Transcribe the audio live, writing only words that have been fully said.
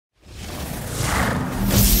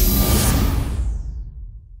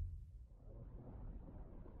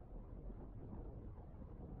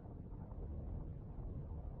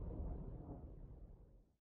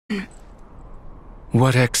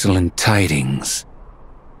What excellent tidings.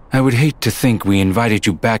 I would hate to think we invited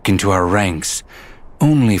you back into our ranks,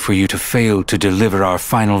 only for you to fail to deliver our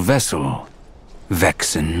final vessel,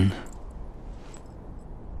 Vexen.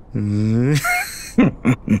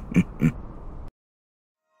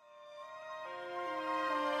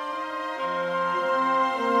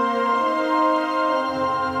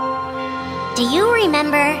 Do you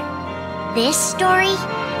remember this story?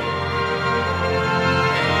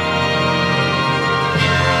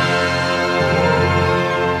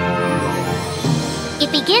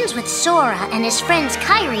 It begins with Sora and his friends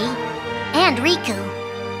Kairi and Riku.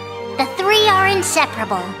 The three are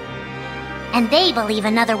inseparable, and they believe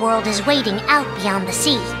another world is waiting out beyond the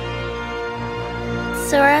sea.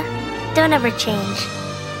 Sora, don't ever change.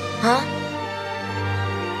 Huh?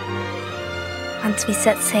 Once we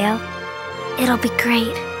set sail, it'll be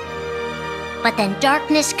great. But then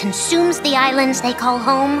darkness consumes the islands they call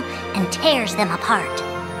home and tears them apart.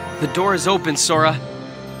 The door is open, Sora.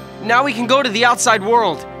 Now we can go to the outside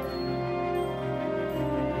world.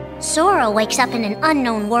 Sora wakes up in an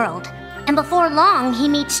unknown world, and before long he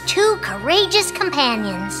meets two courageous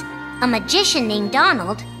companions, a magician named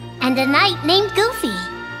Donald and a knight named Goofy.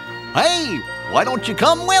 Hey, why don't you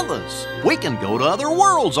come with us? We can go to other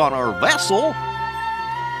worlds on our vessel.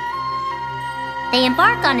 They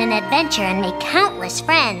embark on an adventure and make countless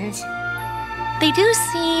friends. They do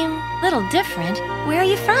seem a little different. Where are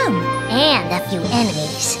you from? And a few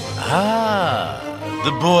enemies. Ah,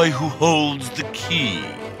 the boy who holds the key.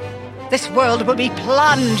 This world will be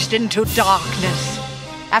plunged into darkness.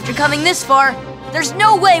 After coming this far, there's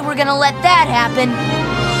no way we're gonna let that happen.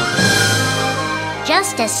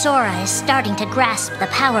 Just as Sora is starting to grasp the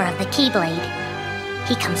power of the Keyblade,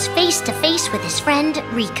 he comes face to face with his friend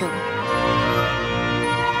Riku.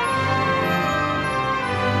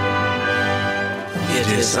 It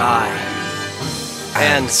is I,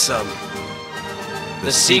 Ansem,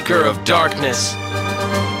 the Seeker of Darkness.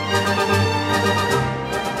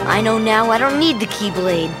 I know now I don't need the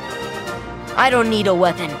Keyblade. I don't need a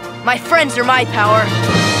weapon. My friends are my power.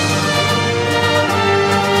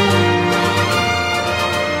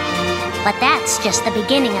 But that's just the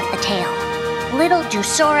beginning of the tale. Little do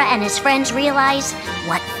Sora and his friends realize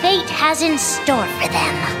what fate has in store for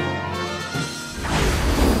them.